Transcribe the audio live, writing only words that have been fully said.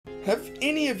Have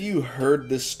any of you heard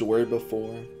this story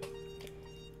before?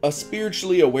 A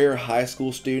spiritually aware high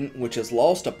school student which has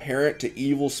lost a parent to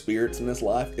evil spirits in his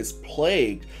life is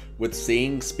plagued with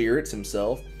seeing spirits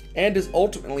himself and is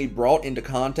ultimately brought into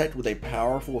contact with a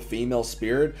powerful female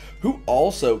spirit who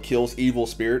also kills evil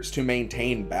spirits to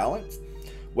maintain balance.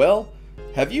 Well,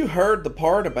 have you heard the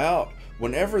part about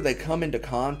whenever they come into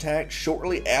contact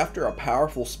shortly after a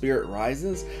powerful spirit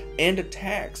rises and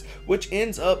attacks, which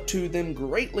ends up to them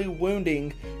greatly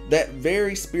wounding that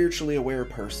very spiritually aware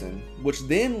person, which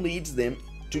then leads them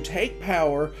to take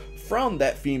power from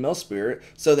that female spirit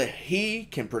so that he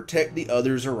can protect the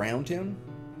others around him?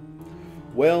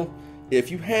 Well, if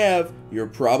you have, you're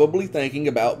probably thinking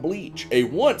about Bleach, a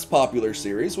once popular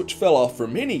series which fell off for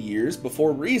many years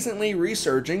before recently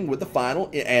resurging with the final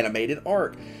animated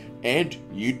arc. And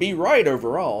you'd be right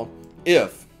overall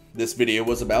if this video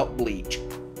was about Bleach.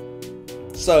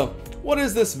 So, what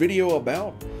is this video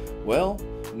about? Well,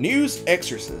 News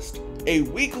Exorcist, a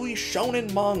weekly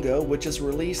shonen manga which is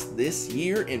released this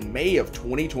year in May of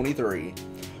 2023.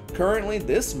 Currently,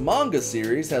 this manga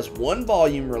series has one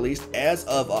volume released as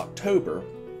of October.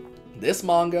 This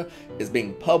manga is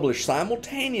being published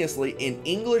simultaneously in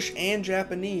English and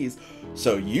Japanese,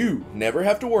 so you never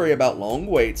have to worry about long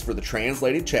waits for the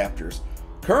translated chapters.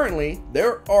 Currently,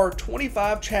 there are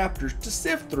 25 chapters to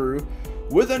sift through,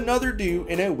 with another due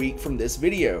in a week from this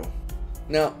video.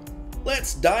 Now,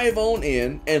 let's dive on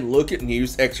in and look at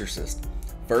News Exorcist.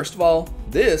 First of all,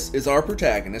 this is our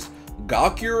protagonist,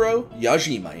 Gakuro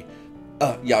Yajime.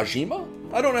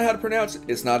 Yajima? I don't know how to pronounce it.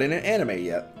 It's not in an anime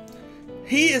yet.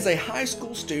 He is a high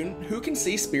school student who can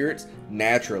see spirits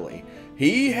naturally.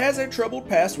 He has a troubled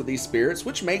past with these spirits,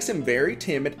 which makes him very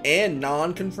timid and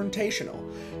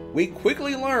non-confrontational. We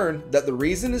quickly learn that the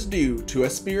reason is due to a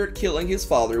spirit killing his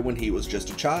father when he was just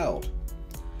a child.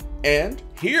 And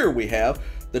here we have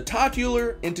the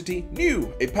titular entity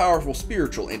New, a powerful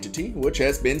spiritual entity which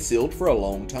has been sealed for a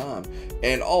long time,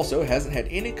 and also hasn't had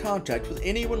any contact with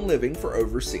anyone living for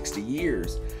over 60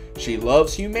 years. She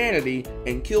loves humanity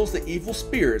and kills the evil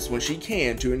spirits when she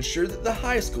can to ensure that the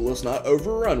high school is not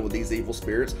overrun with these evil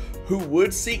spirits who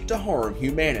would seek to harm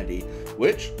humanity,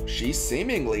 which she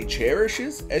seemingly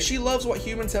cherishes as she loves what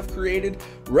humans have created,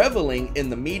 reveling in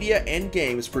the media and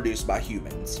games produced by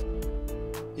humans.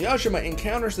 Yajima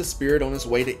encounters the spirit on his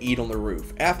way to eat on the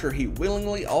roof after he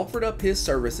willingly offered up his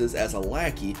services as a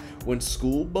lackey when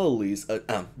school bullies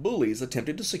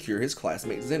attempted to secure his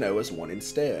classmate Zeno as one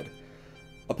instead.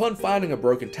 Upon finding a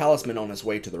broken talisman on his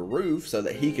way to the roof so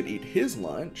that he could eat his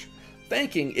lunch,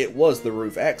 thinking it was the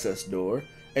roof access door,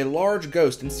 a large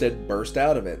ghost instead burst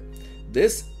out of it.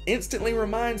 This instantly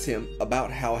reminds him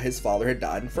about how his father had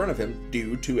died in front of him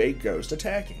due to a ghost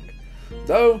attacking.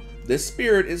 Though this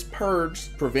spirit is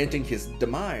purged, preventing his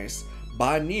demise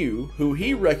by New, who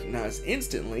he recognized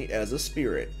instantly as a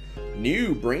spirit.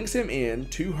 New brings him in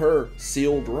to her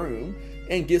sealed room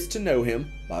and gets to know him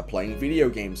by playing video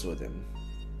games with him.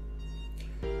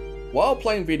 While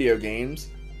playing video games,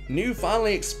 New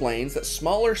finally explains that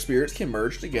smaller spirits can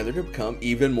merge together to become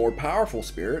even more powerful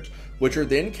spirits, which are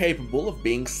then capable of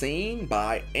being seen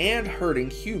by and hurting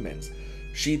humans.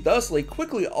 She thusly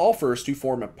quickly offers to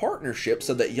form a partnership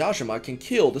so that Yajima can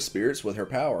kill the spirits with her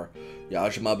power.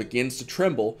 Yajima begins to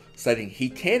tremble, stating he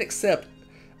can't accept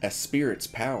a spirit's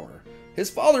power. His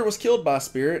father was killed by a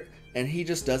spirit, and he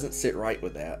just doesn't sit right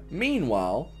with that.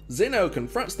 Meanwhile, Zeno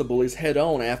confronts the bullies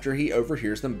head-on after he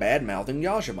overhears them bad-mouthing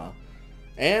Yajima.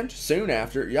 And soon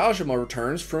after, Yajima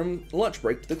returns from lunch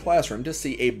break to the classroom to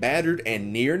see a battered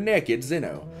and near-naked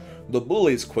Zeno. The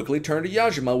bullies quickly turn to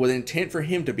Yajima with intent for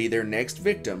him to be their next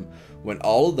victim, when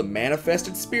all of the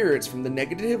manifested spirits from the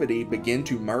negativity begin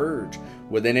to merge.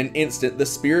 Within an instant, the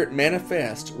spirit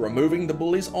manifests, removing the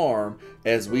bully's arm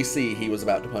as we see he was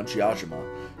about to punch Yajima.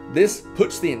 This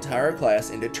puts the entire class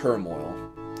into turmoil.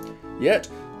 Yet,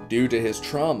 due to his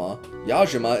trauma,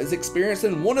 Yajima is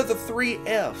experiencing one of the 3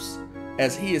 Fs,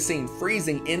 as he is seen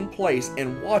freezing in place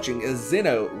and watching as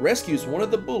Zeno rescues one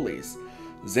of the bullies.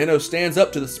 Zeno stands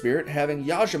up to the spirit, having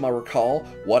Yajima recall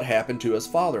what happened to his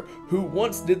father, who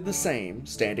once did the same,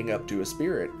 standing up to a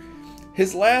spirit.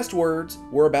 His last words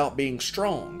were about being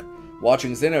strong.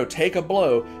 Watching Zeno take a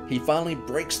blow, he finally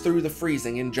breaks through the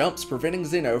freezing and jumps, preventing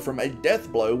Zeno from a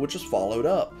death blow which was followed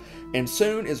up, and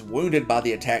soon is wounded by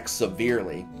the attack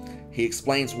severely. He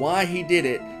explains why he did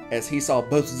it, as he saw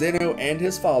both Zeno and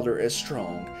his father as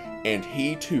strong, and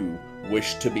he too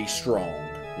wished to be strong.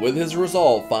 With his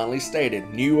resolve finally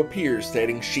stated, New appears,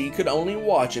 stating she could only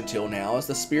watch until now as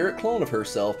the spirit clone of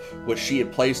herself, which she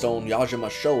had placed on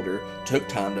Yajima's shoulder, took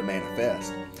time to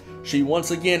manifest. she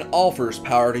once again offers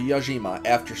power to Yajima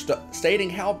after stating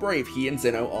how brave he and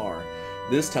Zeno are,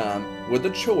 this time with the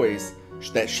choice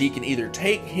that she can either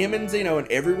take him and Zeno and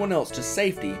everyone else to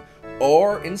safety,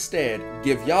 or instead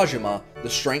give Yajima the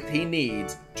strength he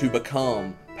needs to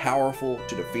become powerful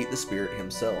to defeat the spirit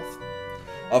himself.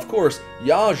 Of course,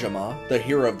 Yajima, the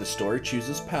hero of the story,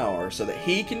 chooses power so that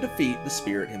he can defeat the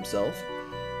spirit himself,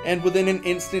 and within an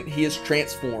instant he is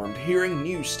transformed. Hearing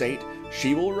Niu state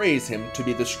she will raise him to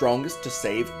be the strongest to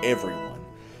save everyone.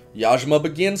 Yajima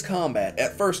begins combat,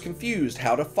 at first confused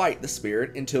how to fight the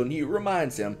spirit until Niu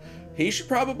reminds him he should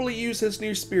probably use his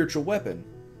new spiritual weapon,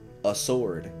 a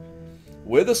sword.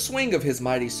 With a swing of his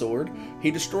mighty sword,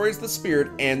 he destroys the spirit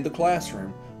and the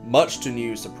classroom, much to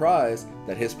Niu's surprise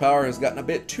that his power has gotten a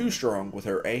bit too strong with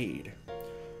her aid.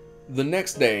 The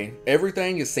next day,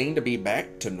 everything is seen to be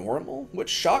back to normal, which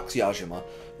shocks Yajima,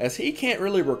 as he can't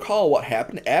really recall what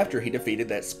happened after he defeated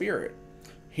that spirit.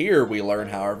 Here we learn,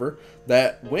 however,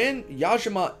 that when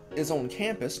Yajima is on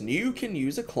campus, Niu can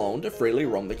use a clone to freely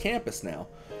roam the campus now.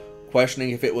 Questioning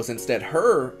if it was instead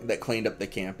her that cleaned up the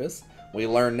campus, we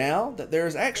learn now that there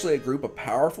is actually a group of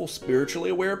powerful, spiritually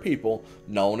aware people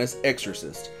known as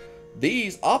Exorcists.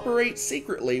 These operate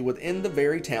secretly within the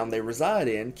very town they reside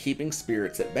in, keeping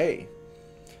spirits at bay.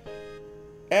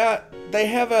 They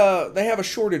have a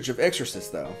shortage of exorcists,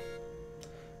 though.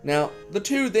 Now, the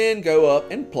two then go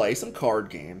up and play some card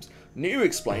games. Niu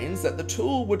explains that the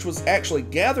tool which was actually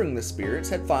gathering the spirits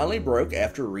had finally broke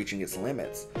after reaching its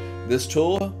limits. This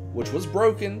tool, which was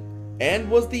broken,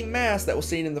 and was the mask that was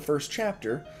seen in the first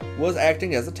chapter, was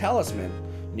acting as a talisman.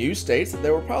 Niu states that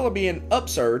there will probably be an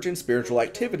upsurge in spiritual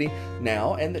activity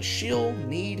now, and that she'll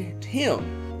need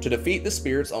him to defeat the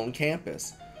spirits on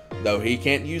campus. Though he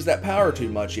can't use that power too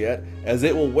much yet, as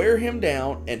it will wear him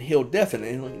down and he'll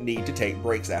definitely need to take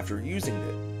breaks after using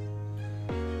it.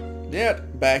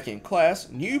 Yet, back in class,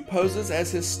 Niu poses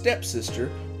as his stepsister,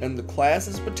 and the class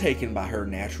is betaken by her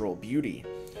natural beauty.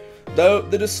 Though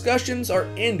the discussions are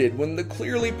ended when the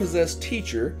clearly possessed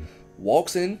teacher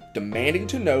walks in demanding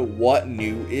to know what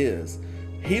Niu is.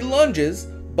 He lunges,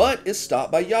 but is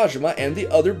stopped by Yajima and the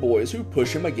other boys who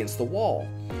push him against the wall.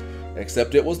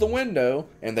 Except it was the window,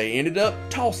 and they ended up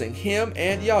tossing him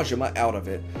and Yajima out of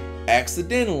it.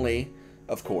 Accidentally,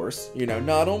 of course,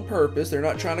 not on purpose, they're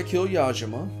not trying to kill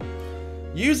Yajima.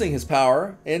 Using his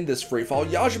power in this freefall,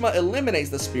 Yajima eliminates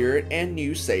the spirit and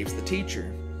Niu saves the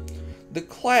teacher. The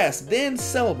class then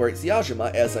celebrates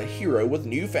Yajima as a hero with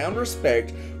newfound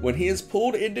respect when he is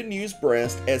pulled into Niu's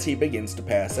breast as he begins to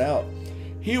pass out.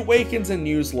 He awakens in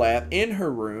Niu's lap in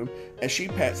her room as she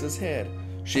pats his head.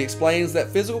 She explains that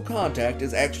physical contact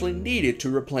is actually needed to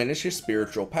replenish his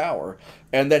spiritual power,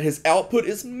 and that his output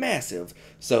is massive,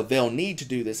 so they'll need to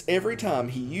do this every time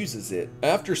he uses it.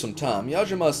 After some time,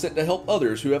 Yajima is sent to help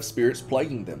others who have spirits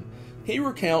plaguing them. He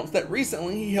recounts that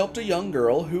recently he helped a young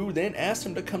girl who then asked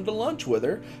him to come to lunch with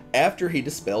her after he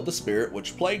dispelled the spirit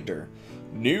which plagued her.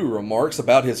 Niu remarks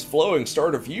about his flowing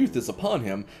start of youth is upon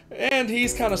him, and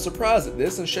he's kind of surprised at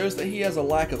this and shows that he has a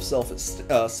lack of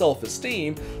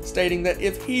self-esteem, stating that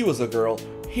if he was a girl,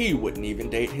 he wouldn't even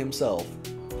date himself.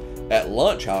 At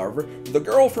lunch, however, the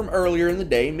girl from earlier in the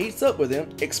day meets up with him,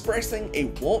 expressing a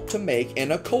want to make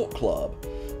an occult club.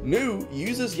 Niu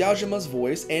uses Yajima's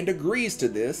voice and agrees to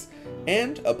this,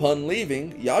 and upon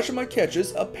leaving, Yajima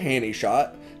catches a panty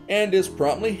shot and is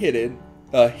promptly hit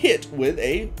with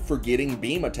a forgetting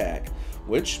beam attack,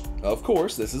 which, of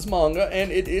course, this is manga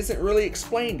and it isn't really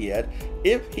explained yet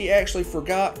if he actually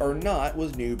forgot or not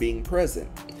with Niu being present.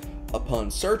 Upon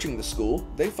searching the school,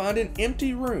 they find an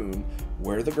empty room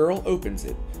where the girl opens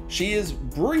it. She is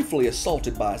briefly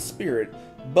assaulted by a spirit,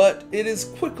 but it is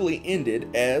quickly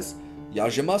ended as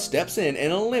Yajima steps in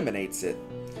and eliminates it.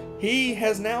 He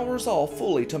has now resolved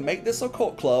fully to make this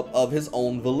occult club of his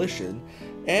own volition,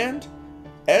 and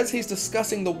as he's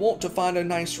discussing the want to find a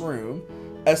nice room,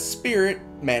 a spirit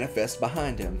manifests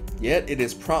behind him, yet it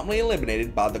is promptly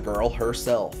eliminated by the girl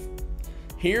herself.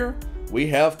 Here we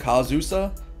have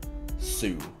Kazusa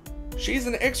Su. She's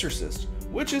an exorcist,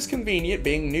 which is convenient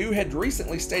being Niu had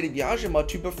recently stated Yajima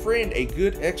to befriend a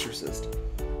good exorcist.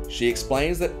 She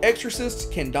explains that exorcists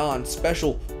can don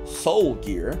special soul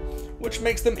gear, which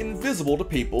makes them invisible to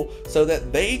people so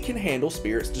that they can handle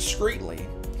spirits discreetly.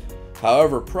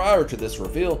 However, prior to this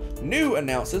reveal, Niu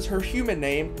announces her human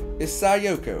name is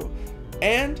Sayoko,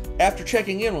 and after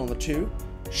checking in on the two,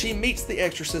 she meets the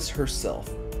exorcist herself.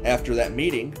 After that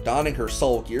meeting, donning her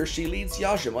soul gear, she leads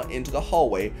Yajima into the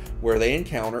hallway where they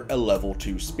encounter a level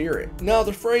 2 spirit. Now,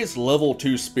 the phrase level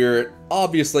 2 spirit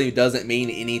obviously doesn't mean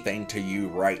anything to you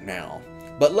right now.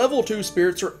 But level 2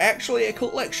 spirits are actually a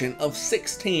collection of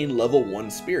 16 level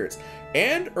 1 spirits,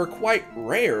 and are quite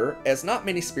rare as not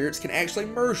many spirits can actually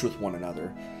merge with one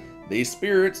another. These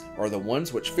spirits are the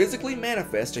ones which physically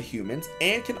manifest to humans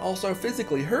and can also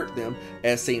physically hurt them,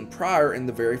 as seen prior in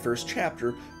the very first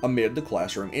chapter amid the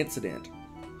classroom incident.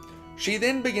 She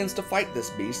then begins to fight this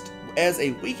beast as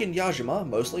a weakened Yajima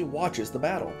mostly watches the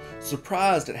battle,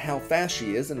 surprised at how fast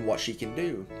she is and what she can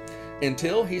do,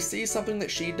 until he sees something that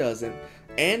she doesn't,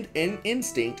 and in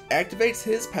instinct activates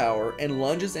his power and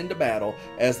lunges into battle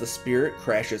as the spirit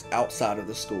crashes outside of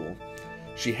the school.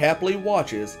 She happily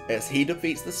watches as he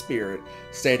defeats the spirit,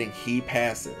 stating he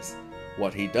passes.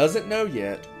 What he doesn't know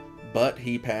yet, but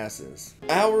he passes.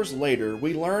 Hours later,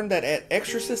 we learn that at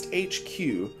Exorcist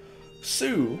HQ,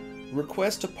 Sue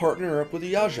requests to partner up with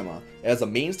Yajima as a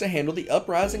means to handle the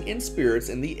uprising in spirits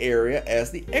in the area, as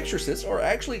the Exorcists are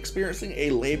actually experiencing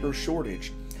a labor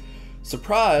shortage.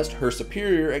 Surprised, her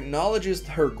superior acknowledges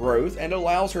her growth and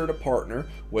allows her to partner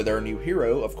with our new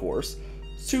hero, of course,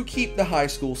 to keep the high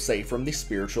school safe from the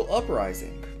spiritual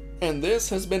uprising. And this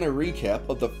has been a recap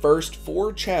of the first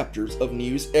 4 chapters of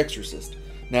News Exorcist.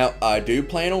 Now, I do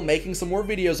plan on making some more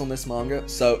videos on this manga,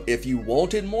 so if you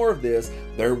wanted more of this,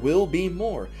 there will be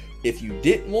more. If you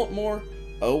didn't want more,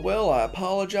 oh well, I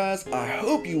apologize. I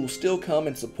hope you will still come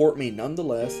and support me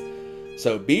nonetheless.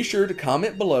 So be sure to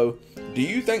comment below, do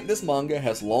you think this manga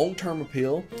has long-term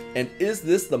appeal? And is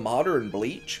this the modern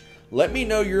Bleach? Let me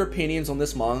know your opinions on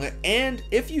this manga, and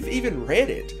if you've even read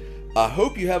it. I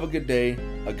hope you have a good day,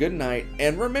 a good night,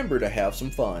 and remember to have some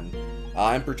fun.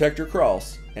 I'm Protector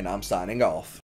Cross, and I'm signing off.